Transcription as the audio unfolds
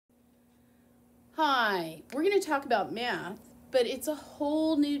Hi, we're going to talk about math, but it's a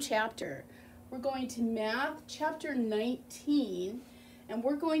whole new chapter. We're going to math chapter 19, and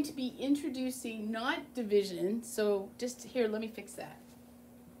we're going to be introducing not division, so just here, let me fix that.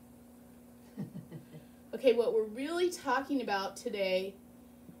 Okay, what we're really talking about today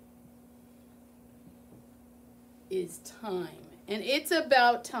is time, and it's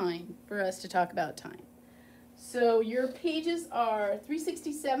about time for us to talk about time. So your pages are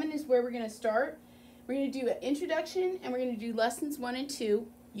 367 is where we're going to start. We're going to do an introduction, and we're going to do lessons 1 and 2.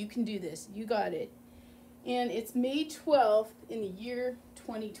 You can do this. You got it. And it's May 12th in the year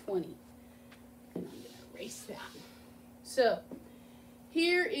 2020. And I'm going to erase that. So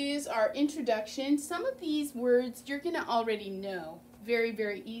here is our introduction. Some of these words you're going to already know very,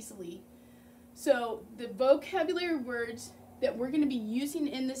 very easily. So the vocabulary words that we're going to be using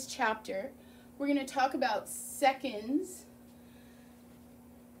in this chapter, we're going to talk about seconds.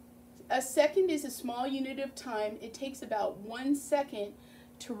 A second is a small unit of time. It takes about 1 second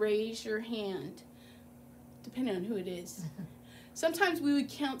to raise your hand, depending on who it is. Sometimes we would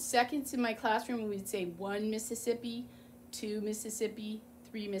count seconds in my classroom and we'd say 1 Mississippi, 2 Mississippi,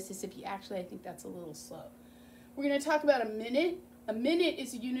 3 Mississippi. Actually, I think that's a little slow. We're going to talk about a minute. A minute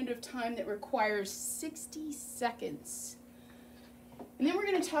is a unit of time that requires 60 seconds. And then we're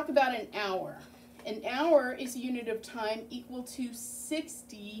going to talk about an hour. An hour is a unit of time equal to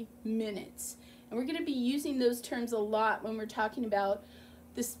 60 minutes. And we're going to be using those terms a lot when we're talking about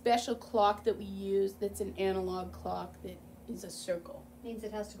the special clock that we use that's an analog clock that is a circle. Means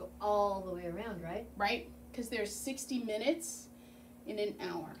it has to go all the way around, right? Right? Because there's 60 minutes in an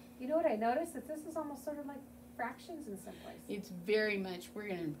hour. You know what I noticed? That this is almost sort of like fractions in some places. It's very much, we're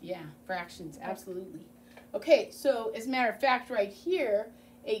going to, fractions, absolutely. Okay, so as a matter of fact, right here,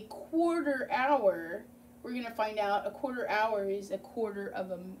 a quarter hour, we're going to find out a quarter hour is a quarter of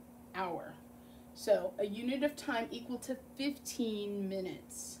an hour. So a unit of time equal to 15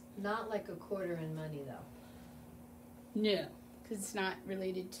 minutes. Not like a quarter in money, though. No, because it's not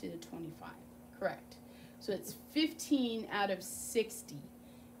related to 25. Correct. So it's 15 out of 60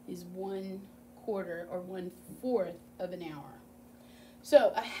 is 1 quarter or 1/4 of an hour.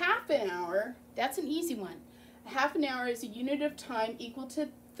 So a half an hour, that's an easy one. A half an hour is a unit of time equal to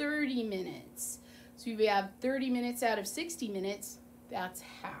 30 minutes. So if we have 30 minutes out of 60 minutes, that's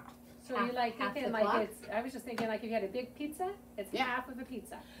half. So you like half thinking the like clock? it's, I was just thinking like if you had a big pizza, it's half of a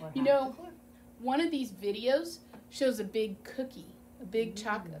pizza. Or You half know, the clock. one of these videos shows a big cookie, a big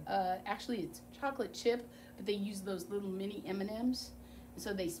chocolate, actually it's chocolate chip, but they use those little mini M&Ms.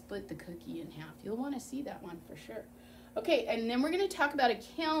 So they split the cookie in half. You'll want to see that one for sure. Okay, and then we're going to talk about a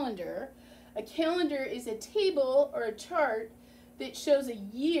calendar. A calendar is a table or a chart that shows a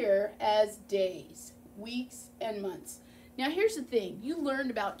year as days, weeks, and months. Now here's the thing. You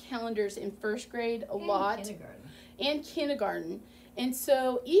learned about calendars in first grade a lot. Kindergarten. And kindergarten. And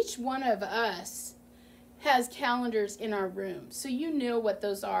so each one of us has calendars in our room. So you know what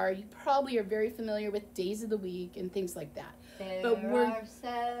those are. You probably are very familiar with days of the week and things like that. There we're- are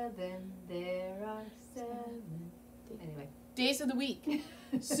 7. There are 7. Anyway. Days of the week.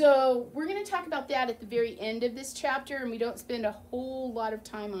 So we're going to talk about that at the very end of this chapter, and we don't spend a whole lot of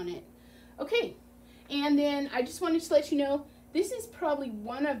time on it. Okay, and then I just wanted to let you know, this is probably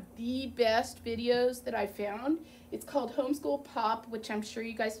one of the best videos that I found. It's called Homeschool Pop, which I'm sure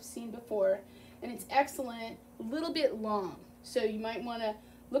you guys have seen before, and it's excellent, a little bit long. So you might want to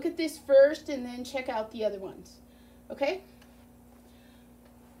look at this first and then check out the other ones. Okay?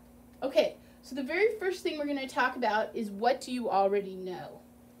 Okay. So the very first thing we're going to talk about is what do you already know?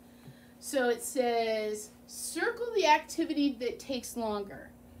 So it says, circle the activity that takes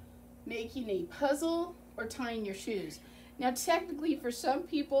longer, making a puzzle or tying your shoes. Now technically for some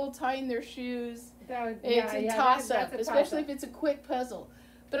people, tying their shoes, it's a toss-up, especially if it's a quick puzzle.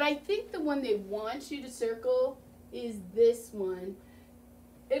 But I think the one they want you to circle is this one.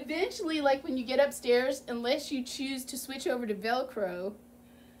 Eventually, like when you get upstairs, unless you choose to switch over to Velcro,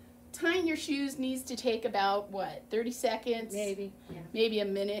 tying your shoes needs to take about, 30 seconds? Maybe. Yeah. Maybe a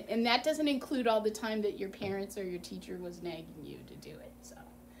minute. And that doesn't include all the time that your parents or your teacher was nagging you to do it. So,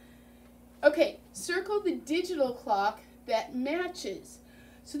 okay, circle the digital clock that matches.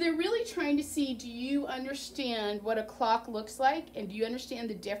 So they're really trying to see, do you understand what a clock looks like? And do you understand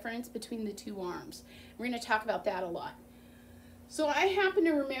the difference between the two arms? We're going to talk about that a lot. So I happen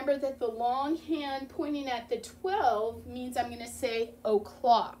to remember that the long hand pointing at the 12 means I'm going to say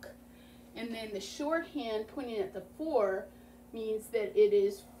o'clock. And then the short hand pointing at the 4 means that it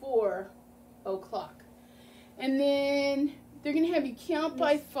is 4 o'clock. And then they're going to have you count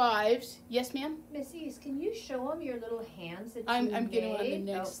by fives. Yes, ma'am? Miss East, can you show them your little hands that you I'm made? getting on the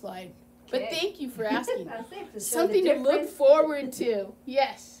next slide. But thank you for asking. I'll say to show Something the to look difference. forward to.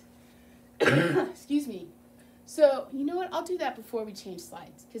 Yes. Excuse me. So, you know what? I'll do that before we change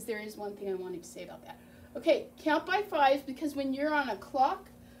slides, because there is one thing I wanted to say about that. Okay, count by fives, because when you're on a clock,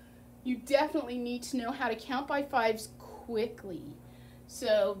 you definitely need to know how to count by fives quickly.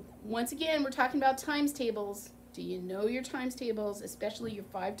 So, once again, we're talking about times tables. Do you know your times tables, especially your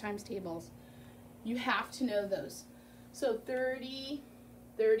 5 times tables? You have to know those. So 30,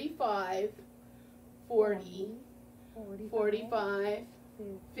 35, 40, 45,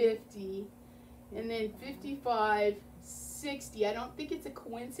 50, and then 55, 60. I don't think it's a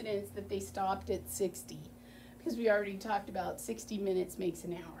coincidence that they stopped at 60, because we already talked about 60 minutes makes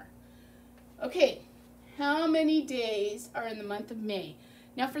an hour. Okay, how many days are in the month of May?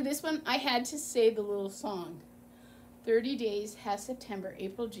 Now for this one, I had to say the little song. 30 days has September,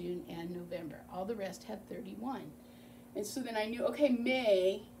 April, June, and November. All the rest have 31. And so then I knew, okay,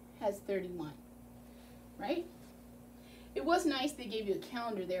 May has 31, right? It was nice they gave you a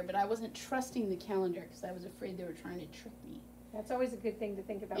calendar there, but I wasn't trusting the calendar because I was afraid they were trying to trick me. That's always a good thing to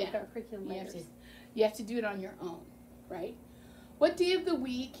think about with Yeah. our curriculum writers. You have to do it on your own, right? What day of the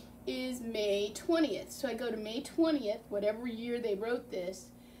week is May 20th? So I go to May 20th, whatever year they wrote this,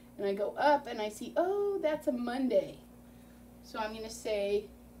 and I go up and I see, oh, that's a Monday. So I'm going to say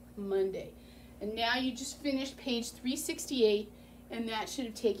Monday. And now you just finished page 368, and that should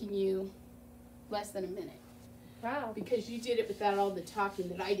have taken you less than a minute, Wow. because you did it without all the talking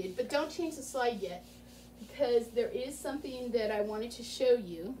that I did. But don't change the slide yet, because there is something that I wanted to show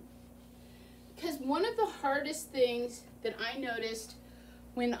you. Because one of the hardest things that I noticed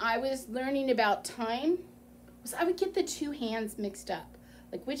when I was learning about time was I would get the 2 hands mixed up.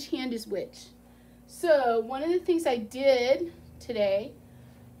 Like, which hand is which? So one of the things I did today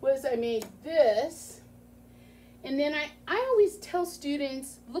was I made this, and then I always tell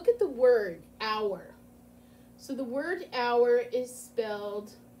students, look at the word hour. So the word hour is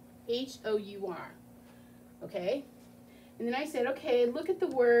spelled H-O-U-R, okay? And then I said, okay, look at the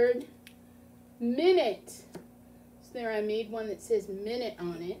word minute. So there I made one that says minute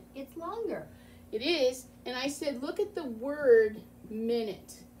on it. It's longer. It is, and I said, look at the word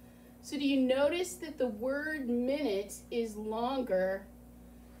minute. So do you notice that the word minute is longer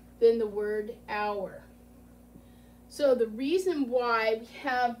than the word hour? So the reason why we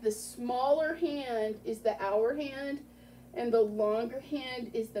have the smaller hand is the hour hand and the longer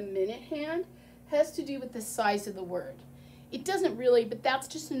hand is the minute hand has to do with the size of the word. It doesn't really, but that's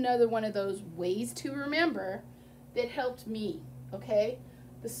just another one of those ways to remember that helped me, okay?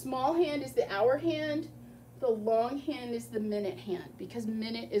 The small hand is the hour hand. The long hand is the minute hand, because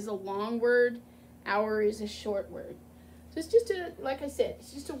minute is a long word, hour is a short word. So it's just like I said,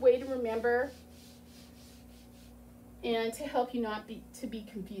 it's just a way to remember and to help you not be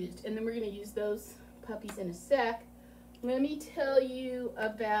confused. And then we're going to use those puppies in a sec. Let me tell you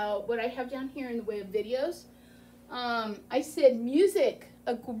about what I have down here in the way of videos. I said music,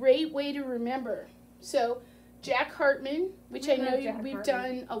 a great way to remember. So Jack Hartman, which I know we've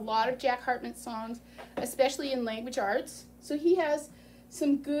done a lot of Jack Hartman songs, especially in language arts. So he has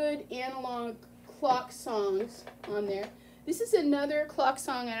some good analog clock songs on there. This is another clock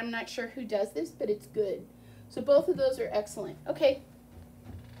song, and I'm not sure who does this, but it's good. So both of those are excellent. Okay,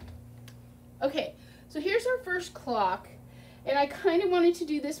 so here's our first clock, and I kind of wanted to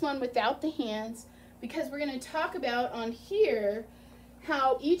do this one without the hands because we're going to talk about on here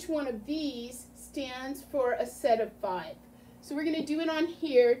how each one of these stands for a set of 5. So we're going to do it on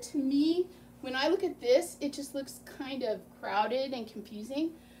here. To me, when I look at this, it just looks kind of crowded and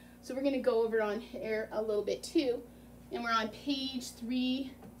confusing. So we're going to go over on here a little bit too. And we're on page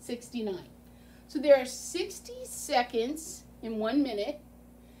 369. So there are 60 seconds in 1 minute.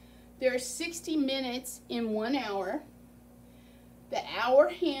 There are 60 minutes in 1 hour. The hour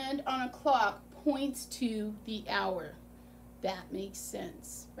hand on a clock points to the hour. That makes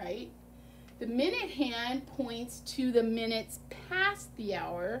sense, right? The minute hand points to the minutes past the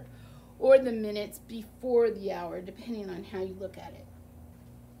hour or the minutes before the hour, depending on how you look at it.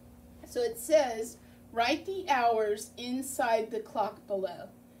 So it says, write the hours inside the clock below.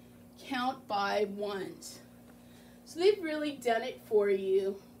 Count by ones. So they've really done it for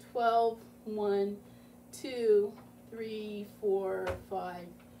you. 12, 1, 2, 3, 4, 5,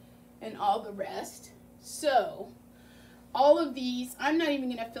 and all the rest. So all of these, I'm not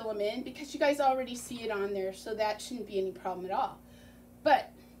even going to fill them in because you guys already see it on there, so that shouldn't be any problem at all.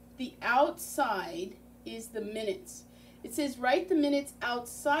 But the outside is the minutes. It says write the minutes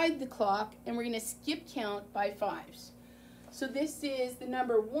outside the clock, and we're going to skip count by 5s. So this is, the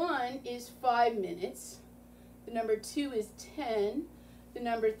number 1 is 5 minutes. The number 2 is 10. the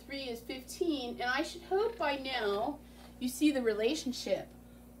number 3 is 15, and I should hope by now you see the relationship.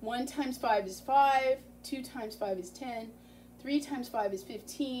 1 times 5 is 5, 2 times 5 is 10, 3 times 5 is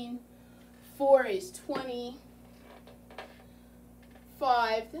 15, 4 is 20,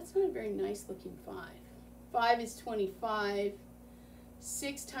 5, that's not a very nice looking 5. 5 is 25,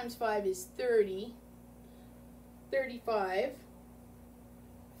 6 times 5 is 30, 35,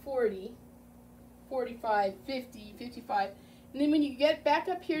 40, 45, 50, 55. And then when you get back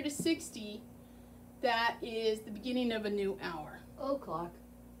up here to 60, that is the beginning of a new hour. O'clock.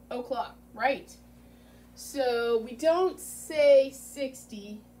 O'clock, right. So we don't say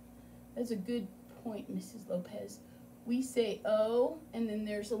 60. That's a good point, Mrs. Lopez. We say O, and then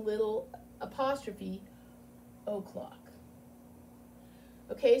there's a little apostrophe, o'clock.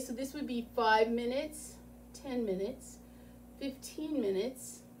 Okay, so this would be 5 minutes, 10 minutes, 15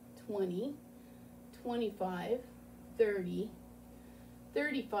 minutes, 20, 25, 30,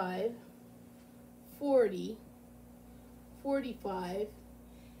 35, 40, 45,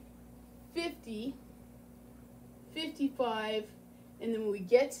 50, 55, and then when we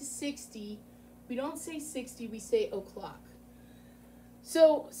get to 60, we don't say 60, we say o'clock.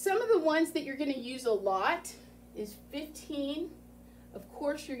 So some of the ones that you're going to use a lot is 15. Of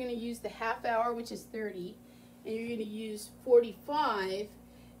course, you're going to use the half hour, which is 30, and you're going to use 45.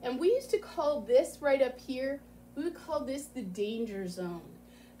 And we used to call this right up here, we would call this the danger zone.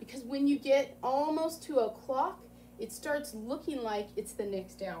 Because when you get almost to o'clock, it starts looking like it's the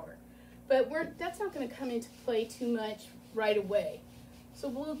next hour. But that's not going to come into play too much right away. So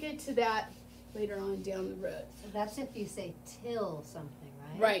we'll get to that later on down the road. So that's if you say till something,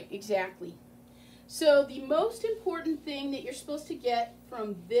 right? Right, exactly. So the most important thing that you're supposed to get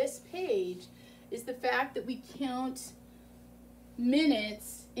from this page is the fact that we count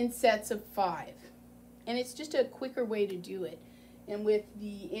minutes in sets of 5. And it's just a quicker way to do it. And with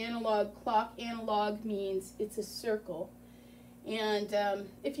the analog clock, analog means it's a circle. And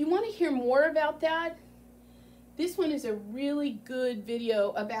if you want to hear more about that, this one is a really good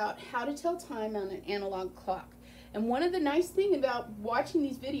video about how to tell time on an analog clock. And one of the nice things about watching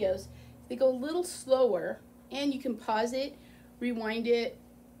these videos is they go a little slower, and you can pause it, rewind it,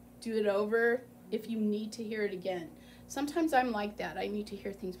 do it over if you need to hear it again. Sometimes I'm like that. I need to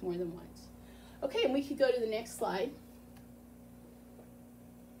hear things more than once. Okay, and we could go to the next slide.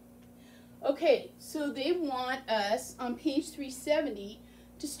 Okay, so they want us on page 370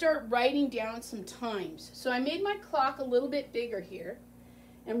 to start writing down some times. So I made my clock a little bit bigger here.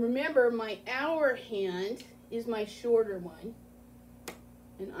 And remember, my hour hand is my shorter one.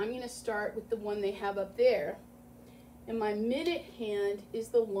 And I'm going to start with the one they have up there. And my minute hand is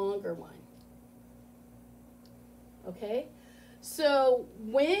the longer one. Okay? So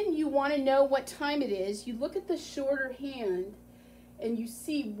when you want to know what time it is, you look at the shorter hand and you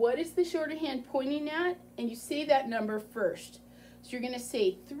see what is the shorter hand pointing at, and you say that number first. So you're going to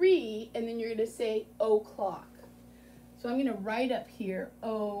say 3, and then you're going to say o'clock. So I'm going to write up here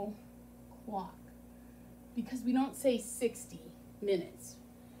o'clock, because we don't say 60 minutes.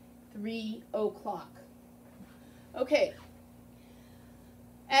 3 o'clock. Okay.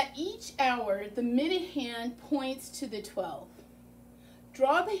 At each hour, the minute hand points to the 12.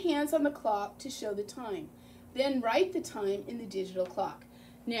 Draw the hands on the clock to show the time. Then write the time in the digital clock.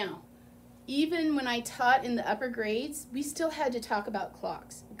 Now, even when I taught in the upper grades, we still had to talk about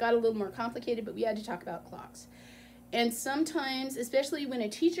clocks. It got a little more complicated, but we had to talk about clocks. And sometimes, especially when a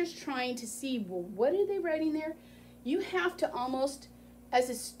teacher's trying to see, well, what are they writing there? You have to almost, as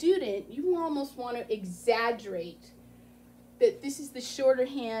a student, you almost want to exaggerate that this is the shorter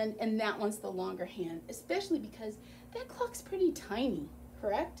hand and that one's the longer hand, especially because that clock's pretty tiny,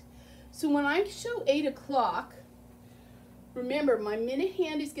 correct? So when I show 8 o'clock, remember my minute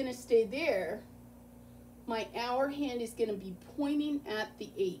hand is going to stay there. My hour hand is going to be pointing at the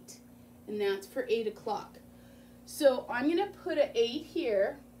 8, and that's for 8 o'clock. So I'm going to put an 8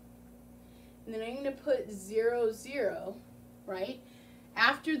 here, and then I'm going to put 0, 0, right?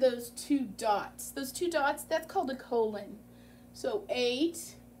 After those 2 dots. Those 2 dots, that's called a colon. So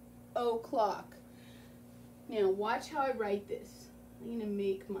 8 o'clock. Now watch how I write this. I'm going to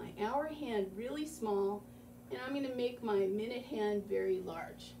make my hour hand really small, and I'm going to make my minute hand very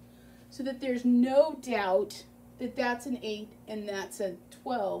large, so that there's no doubt that that's an 8 and that's a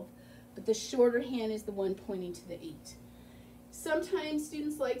 12, but the shorter hand is the one pointing to the 8. Sometimes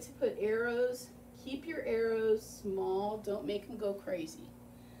students like to put arrows. Keep your arrows small. Don't make them go crazy.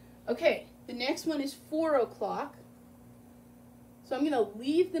 Okay, the next one is 4 o'clock. So I'm going to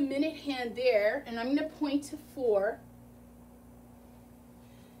leave the minute hand there, and I'm going to point to 4.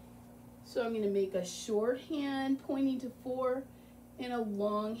 So I'm going to make a short hand pointing to 4, and a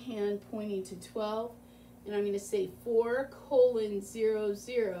long hand pointing to 12. And I'm going to say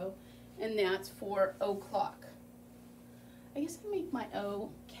 4:00, and that's for o'clock. I guess I make my O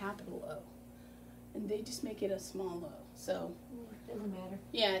capital O, and they just make it a small o. So, Doesn't matter.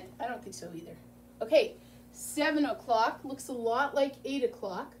 yeah, I don't think so either. Okay, 7 o'clock looks a lot like 8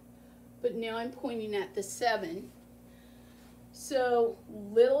 o'clock, but now I'm pointing at the 7. So,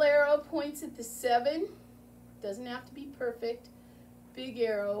 little arrow points at the 7. Doesn't have to be perfect. Big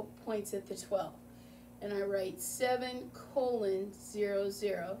arrow points at the 12. And I write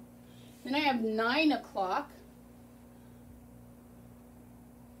 7:00. Then I have 9 o'clock.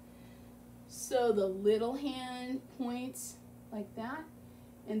 So the little hand points like that,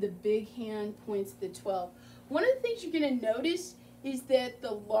 and the big hand points to 12. One of the things you're going to notice is that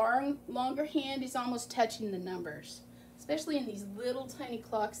the longer hand is almost touching the numbers, especially in these little tiny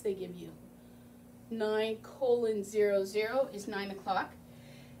clocks they give you. 9:00 is 9 o'clock.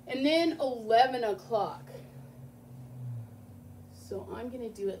 And then 11 o'clock. So I'm going to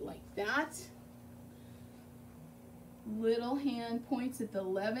do it like that. Little hand points at the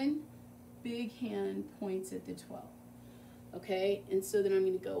 11. Big hand points at the 12. Okay, and so then I'm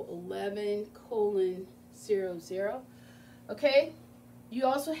going to go 11:00. Okay, you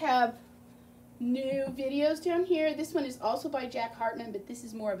also have new videos down here. This one is also by Jack Hartman, but this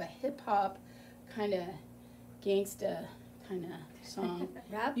is more of a hip-hop kind of gangsta kind of song.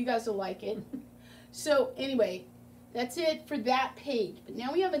 Rap? You guys will like it. So anyway, that's it for that page. But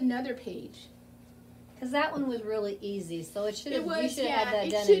now we have another page. Because that one was really easy, so you should have had that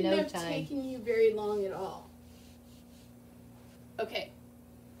It done in shouldn't no have time. taken you very long at all. Okay.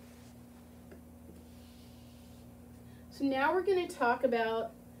 So now we're going to talk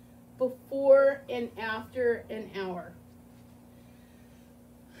about before and after an hour.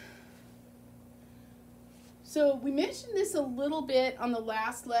 So we mentioned this a little bit on the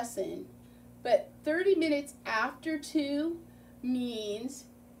last lesson, but 30 minutes after 2 means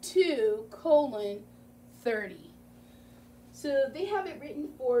 2:30. So they have it written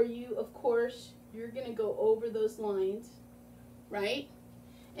for you. Of course, you're going to go over those lines, right?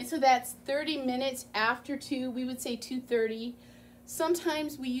 And so that's 30 minutes after 2. We would say 2:30.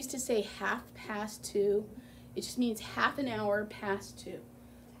 Sometimes we used to say 2:30. It just means half an hour past 2.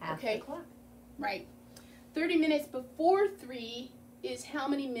 Half Okay. the clock. Right. 30 minutes before 3 is how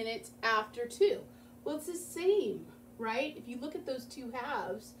many minutes after 2? Well, it's the same, right? If you look at those two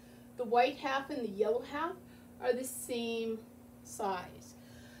halves, the white half and the yellow half are the same size.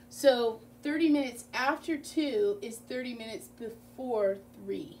 So 30 minutes after 2 is 30 minutes before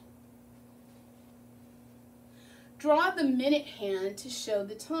 3. Draw the minute hand to show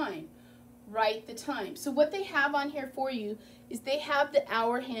the time. Write the time. So what they have on here for you is they have the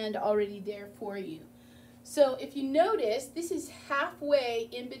hour hand already there for you. So if you notice, this is halfway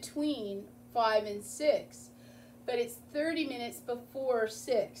in between 5 and 6, but it's 30 minutes before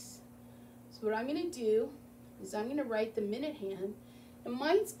 6. So what I'm going to do is I'm going to write the minute hand, and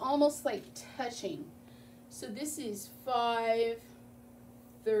mine's almost like touching. So this is 5:30.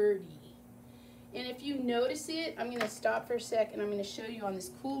 And if you notice it, I'm going to stop for a sec, and I'm going to show you on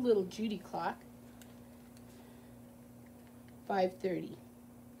this cool little Judy clock. 5:30.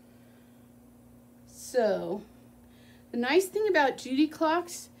 So, the nice thing about Judy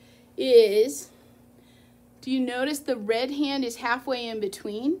clocks is, do you notice the red hand is halfway in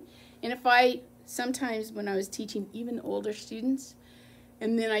between? And if sometimes when I was teaching even older students,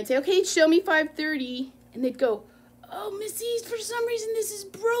 and then I'd say, okay, show me 5:30, and they'd go, oh, Missy, for some reason this is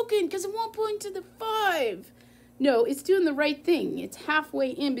broken because it won't point to the 5. No, it's doing the right thing. It's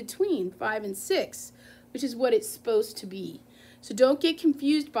halfway in between 5 and 6, which is what it's supposed to be. So don't get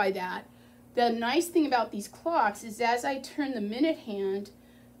confused by that. The nice thing about these clocks is as I turn the minute hand,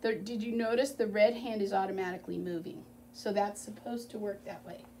 did you notice the red hand is automatically moving? So that's supposed to work that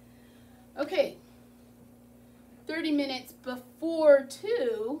way. Okay, 30 minutes before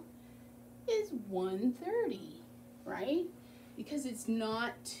 2 is 1:30, right? Because it's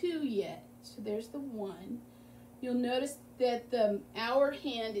not 2 yet. So there's the 1. You'll notice that the hour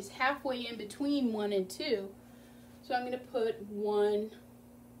hand is halfway in between 1 and 2. So I'm going to put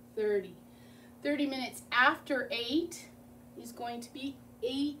 1:30. 30 minutes after 8 is going to be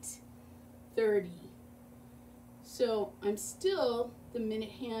 8:30. So the minute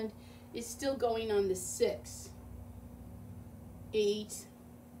hand is still going on the 6.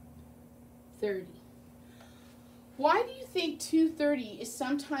 8:30. Why do you think 2:30 is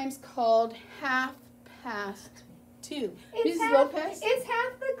sometimes called 2:30? Mrs. Lopez? It's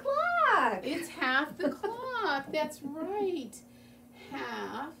half the clock. It's half the clock. That's right.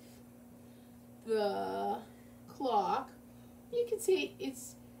 Half the clock, You can say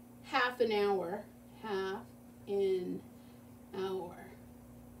it's half an hour. Half an hour.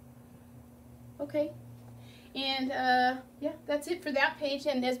 Okay. And yeah, that's it for that page.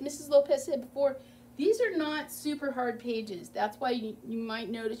 And as Mrs. Lopez said before, these are not super hard pages. That's why you might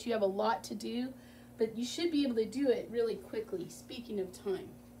notice you have a lot to do, but you should be able to do it really quickly, speaking of time.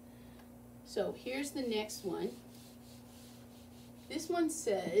 So here's the next one. This one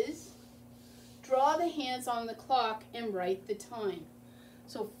says, draw the hands on the clock and write the time.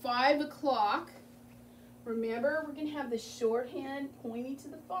 So 5 o'clock, remember we're going to have the short hand pointing to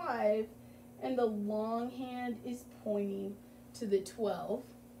the 5 and the long hand is pointing to the 12.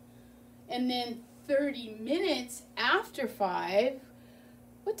 And then 30 minutes after 5,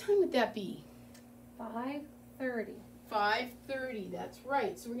 what time would that be? 5:30. 5:30, that's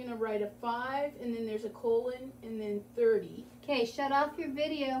right. So we're going to write a 5 and then there's a colon and then 30. Okay, shut off your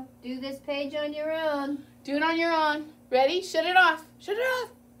video. Do this page on your own. Do it on your own. Ready? Shut it off. Shut it off.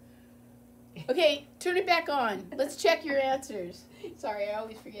 Okay, turn it back on. Let's check your answers. Sorry, I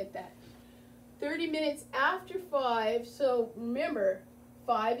always forget that. 30 minutes after 5, so remember,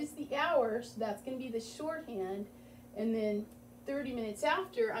 5 is the hour, so that's going to be the shorthand. And then 30 minutes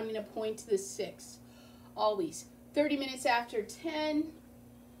after, I'm going to point to the 6. Always. 30 minutes after 10,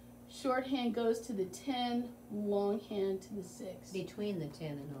 shorthand goes to the 10, longhand to the 6. Between the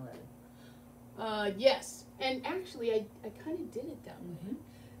 10 and 11. Yes. And actually, I kind of did it that way.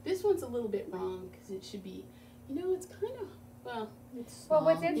 This one's a little bit wrong because it should be, it's kind of, well. It's Well,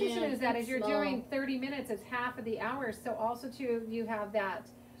 what's small. interesting Yeah, is that it's as you're small. doing 30 minutes, it's half of the hour. So also too, you have that.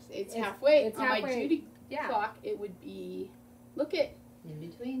 It's halfway. it's On my halfway. duty Yeah. clock, it would be, look at, In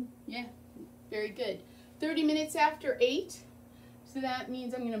between. very good. 30 minutes after 8. So that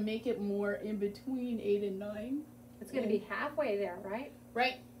means I'm going to make it more in between 8 and 9. It's going to be halfway there, right?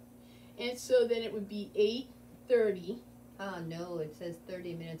 Right? And so then it would be 8:30. Oh, no, it says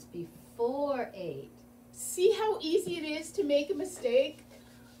 30 minutes before 8. See how easy it is to make a mistake?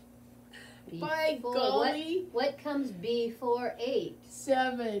 By Before- golly. What comes before 8?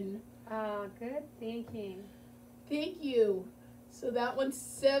 7. Good thinking. Thank you. So that one's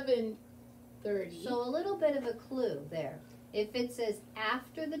 7:30. So a little bit of a clue there. If it says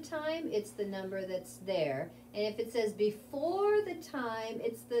after the time, it's the number that's there. And if it says before the time,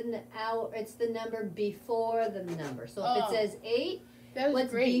 it's the hour. It's the number before the number. So if Oh, it says 8, that was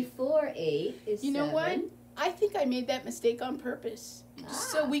what's great. before 8 is You know 7. what? I think I made that mistake on purpose, just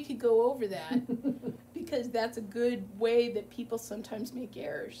so we could go over that, because that's a good way that people sometimes make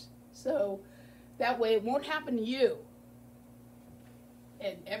errors. So that way it won't happen to you.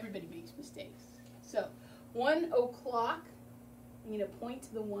 And everybody makes mistakes. So 1 o'clock, I'm going to point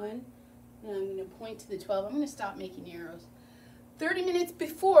to the 1, and I'm going to point to the 12. I'm going to stop making arrows. 30 minutes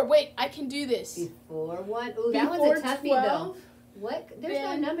before. Wait, I can do this. Before 1. Ooh, that Before one's a toughie 12, though. What? There's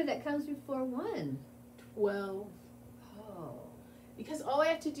then- no number that comes before 1. 12. Oh. Because all I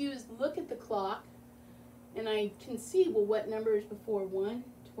have to do is look at the clock, and I can see, well, what number is before 1?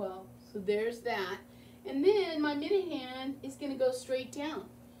 12. So there's that. And then my minute hand is going to go straight down.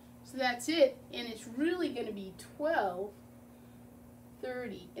 So that's it. And it's really going to be 12:30.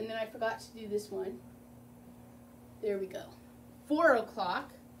 And then I forgot to do this one. There we go. 4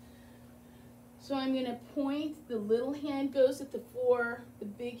 o'clock. So I'm going to point. The little hand goes at the 4. The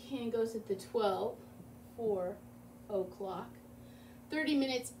big hand goes at the 12. 4 o'clock. 30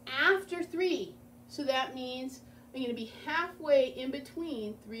 minutes after 3. So that means I'm going to be halfway in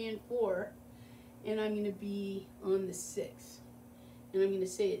between 3 and 4. And I'm going to be on the 6. And I'm going to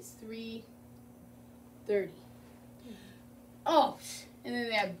say it's 3:30. Oh, and then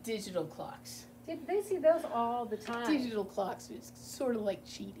they have digital clocks. They see those all the time. Digital clocks is sort of like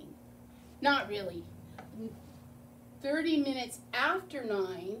cheating. Not really. 30 minutes after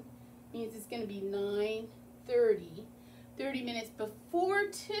 9 means it's going to be 9:30. 30 minutes before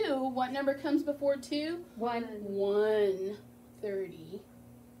 2, what number comes before 2? 1:30.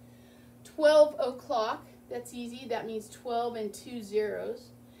 12 o'clock, that's easy. That means 12 and 2 zeros.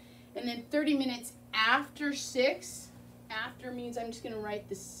 And then 30 minutes after 6, after means I'm just going to write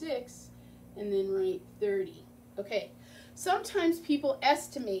the 6 and then write 30. Okay, sometimes people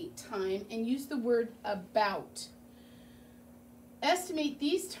estimate time and use the word about. Estimate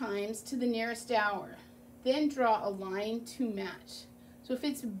these times to the nearest hour. Then draw a line to match. So if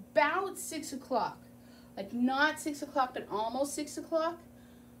it's about 6 o'clock, like not 6 o'clock but almost 6 o'clock,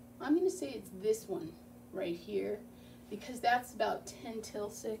 I'm going to say it's this one right here, because that's about 10 till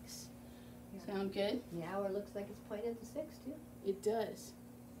 6. Sound good? The hour looks like it's pointed to 6 too. It does.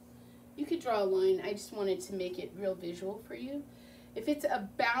 You could draw a line. I just wanted to make it real visual for you. If it's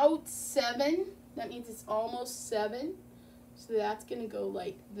about 7, that means it's almost 7. So that's going to go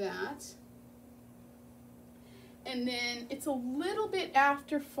like that. And then it's a little bit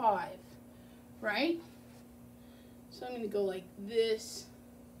after 5, right? So I'm going to go like this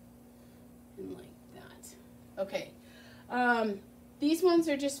and like that. Okay. These ones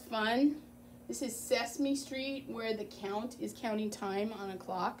are just fun. This is Sesame Street, where the count is counting time on a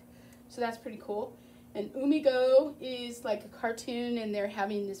clock. So that's pretty cool. And Umigo is like a cartoon, and they're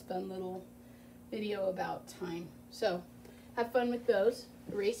having this fun little video about time. So have fun with those.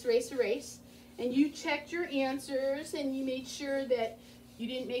 Erase, erase, erase. And you checked your answers, and you made sure that you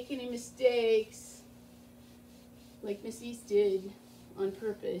didn't make any mistakes, like Miss East did on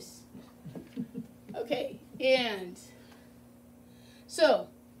purpose. Okay, and so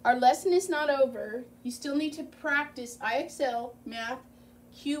our lesson is not over. You still need to practice IXL, Math,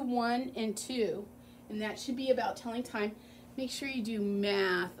 Q1 and 2, and that should be about telling time. Make sure you do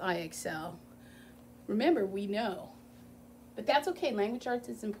Math, IXL. Remember, we know. But that's okay. Language arts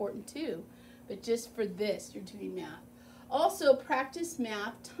is important too. But just for this, you're doing math. Also, practice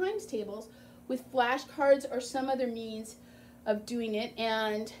math times tables with flashcards or some other means of doing it.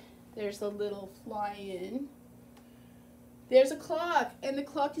 And there's a little fly-in. There's a clock, and the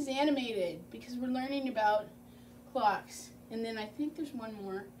clock is animated because we're learning about clocks. And then I think there's one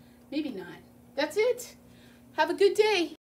more. Maybe not. That's it. Have a good day.